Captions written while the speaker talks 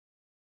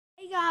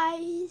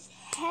guys,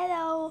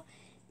 hello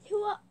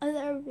to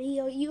another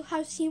video. You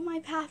have seen my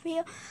past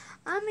video.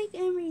 I'm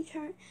making a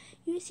return.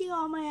 You see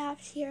all my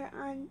apps here,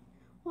 and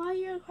one of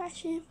your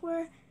questions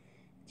were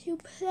to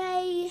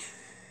play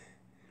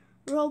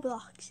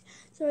Roblox.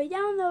 So I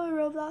downloaded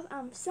Roblox,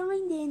 I'm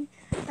signed in,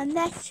 and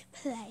let's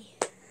play.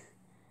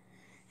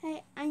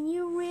 Hey, and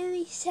you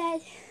really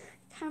said,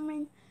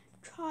 Cameron,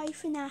 try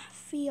FNAF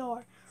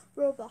VR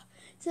Roblox.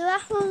 So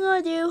that's what I'm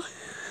gonna do.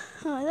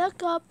 I'm gonna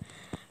look up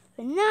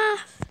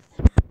FNAF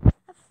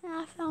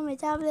on my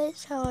tablet,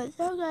 so it's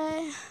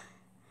okay.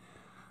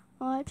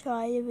 I'll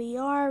try the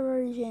VR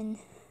version.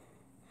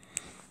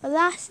 But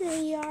that's the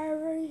VR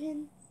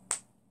version.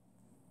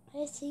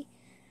 Let's see.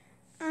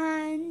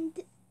 And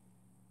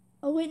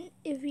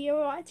if you're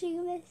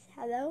watching this,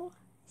 hello,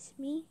 it's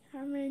me,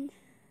 Cameron.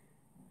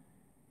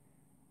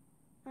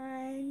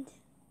 And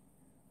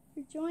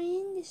for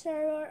joining the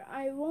server,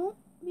 I won't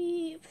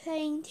be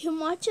playing too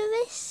much of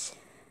this.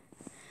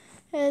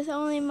 It's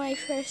only my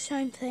first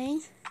time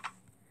playing.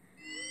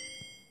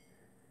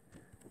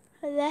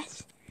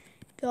 Let's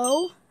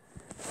go.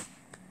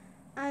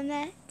 And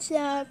let's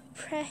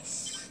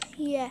press,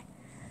 yeah.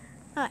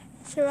 Alright,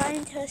 so right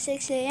until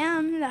 6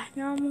 AM, that's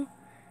normal.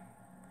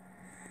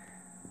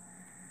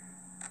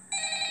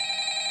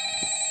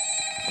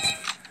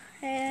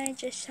 And I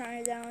just turn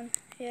it down,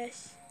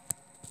 yes.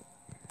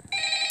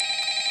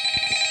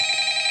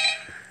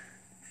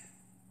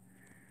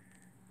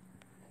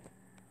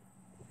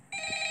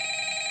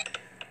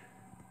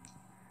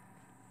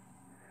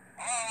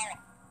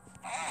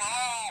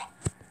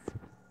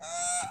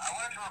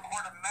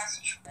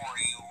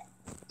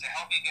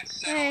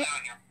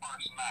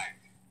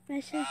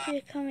 Message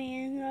is coming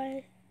in,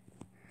 guys.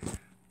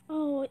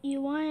 Oh,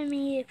 you wanted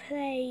me to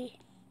play.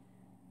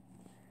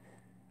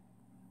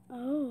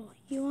 Oh,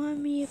 you wanted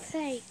me to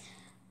play.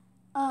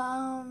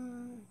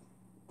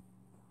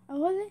 What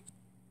was it?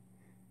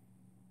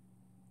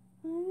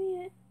 Want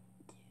me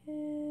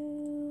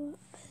to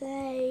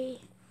play.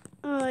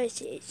 Oh, I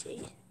see.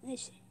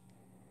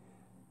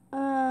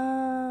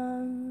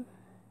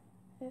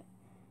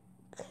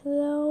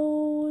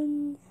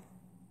 Clone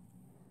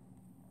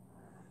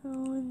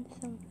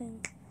something.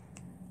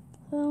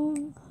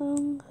 Clone.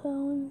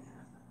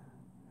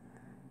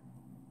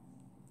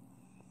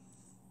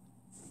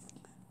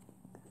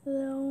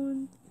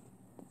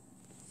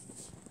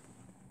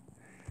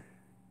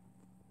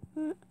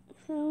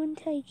 Clone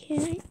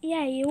Tycoon.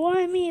 Yeah, you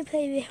wanted me to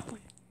play this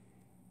one.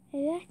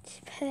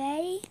 Let's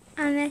play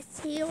and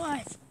let's see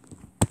what it's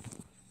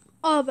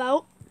all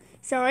about.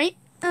 Sorry.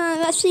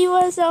 Let's see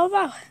what it's all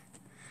about.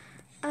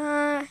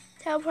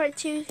 Teleport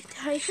to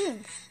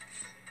Tycoon.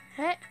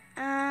 Okay.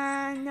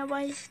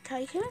 Nobody's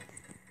Tycoon.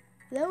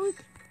 Load.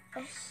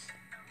 Yes.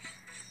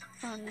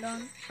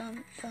 Dun.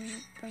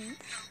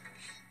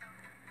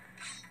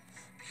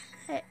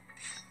 Hey.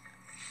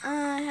 It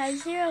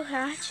has 0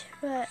 cash,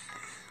 but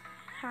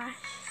cash.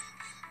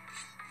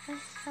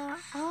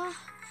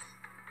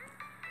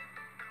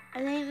 I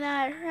think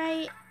that's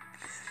right.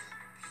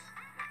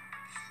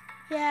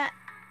 Yeah.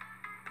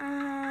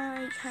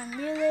 You can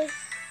do this.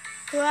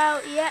 Go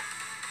out. Yeah.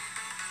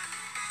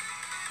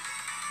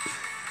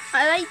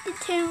 I like the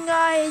tune,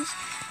 guys.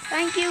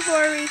 Thank you for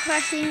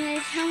requesting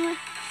this.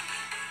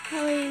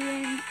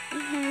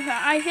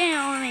 I think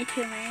only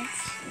 2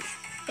 minutes.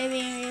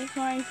 Maybe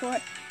recording for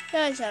it. So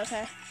it's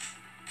okay.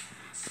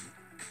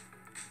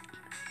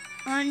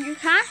 100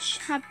 cash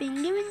have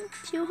been given.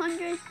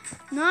 200.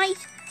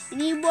 Nice. You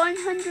need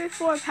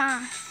 104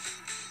 pass.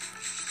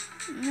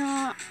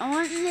 No, I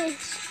want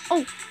this.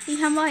 Oh, you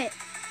can buy it.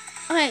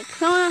 Okay,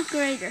 clone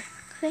upgrader.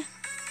 Click.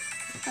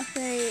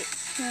 Upgrade.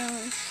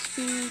 Clone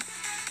speed.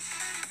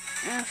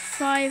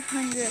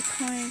 500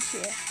 coins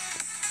here.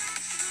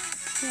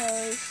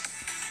 Close.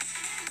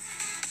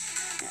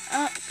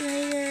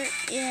 Upgrader,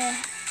 yeah.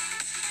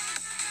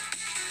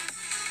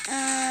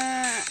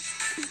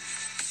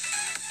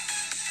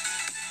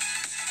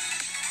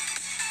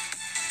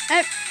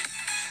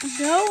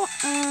 Go.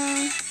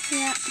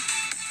 Yeah.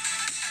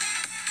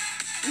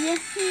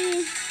 Just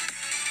need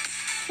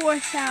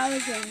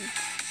 4,000.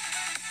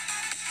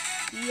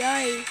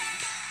 Yikes.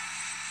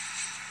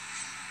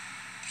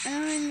 I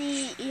don't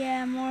need,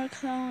 more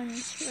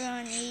clones. We're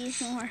gonna need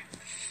more.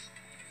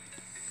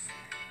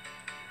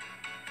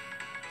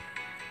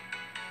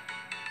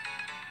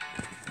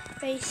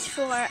 Base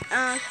 4.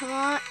 Come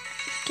on.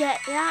 Get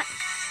that.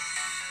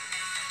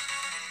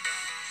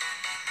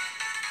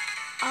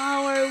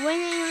 Oh, we're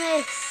winning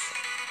this.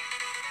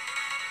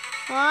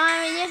 Come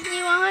on, we just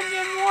need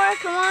 100 more.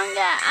 Come on,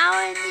 get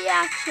out in the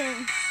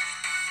action.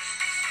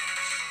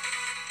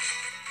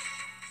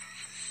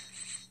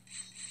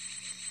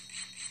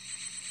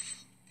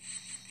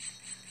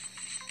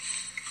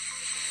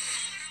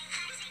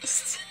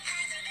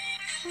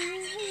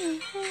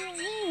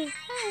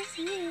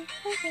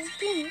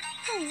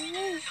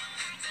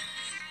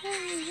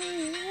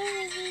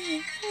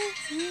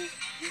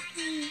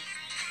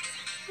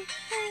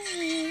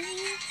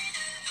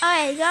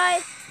 Alright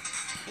guys,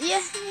 you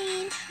just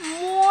need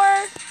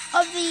more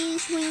of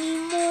these. We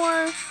need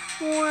more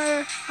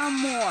for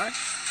more.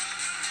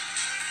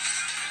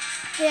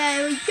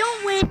 Yeah, we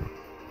don't win.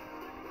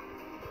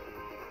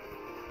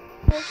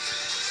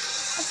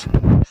 It's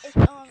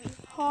gonna be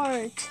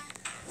hard to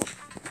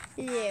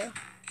do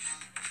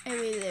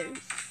if we lose.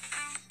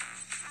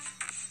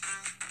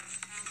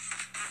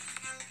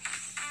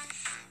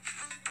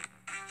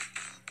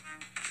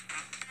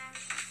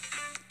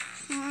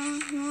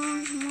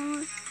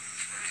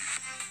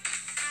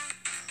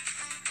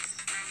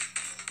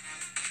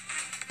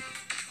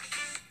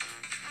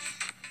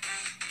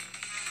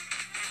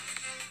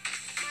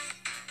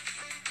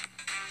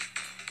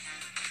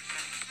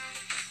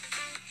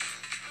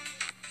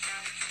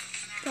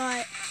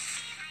 But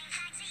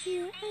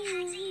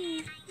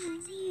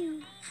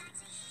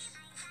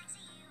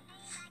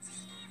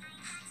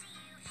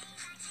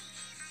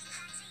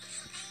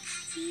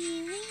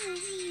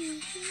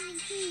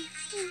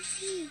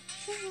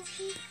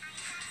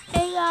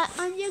hey guys,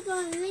 I'm just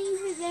gonna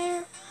leave it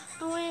there.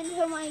 I wait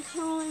until my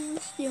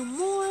coins do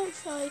more,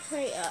 so I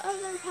create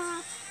another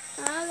path,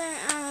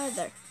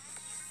 another.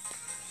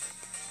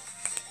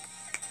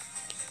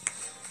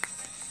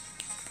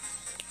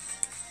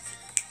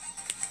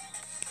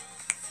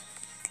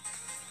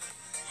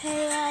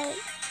 Hey guys,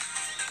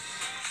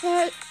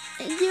 they're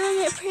doing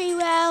it pretty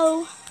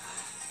well.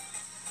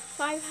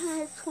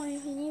 520,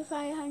 we need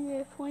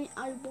 500 points.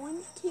 I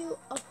want to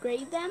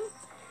upgrade them,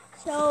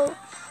 so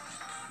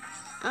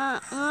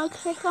I'm gonna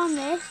click on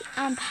this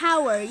and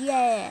power,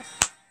 yeah.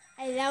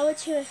 And level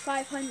 2 is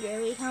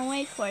 500. We can't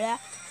wait for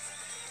that.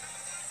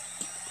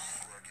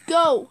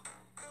 Go!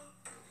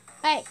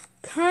 Hey,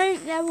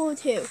 current level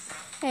 2.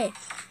 Hey,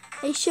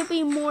 they should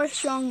be more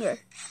stronger.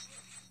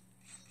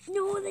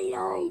 No, they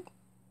died.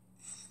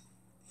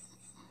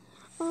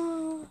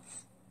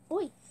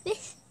 Wait,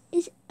 this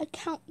is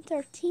account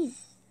 13.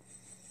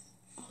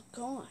 Oh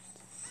God.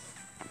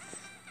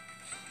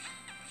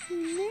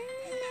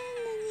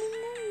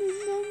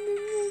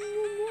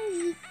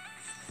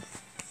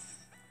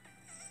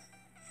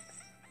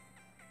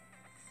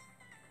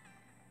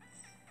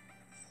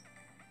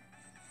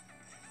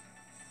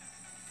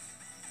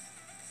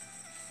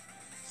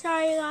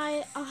 Sorry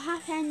guys, I'll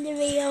have to end the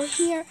video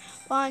here,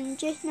 but I'm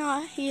just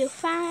not a huge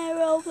fan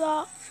of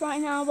Roblox right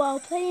now, but I'll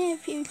play in the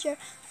future.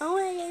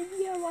 Anyway, if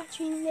you're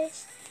watching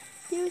this,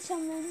 do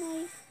something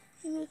like,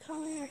 leave a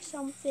comment or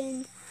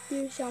something,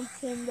 do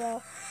something,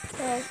 bro.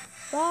 So,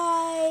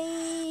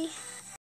 bye!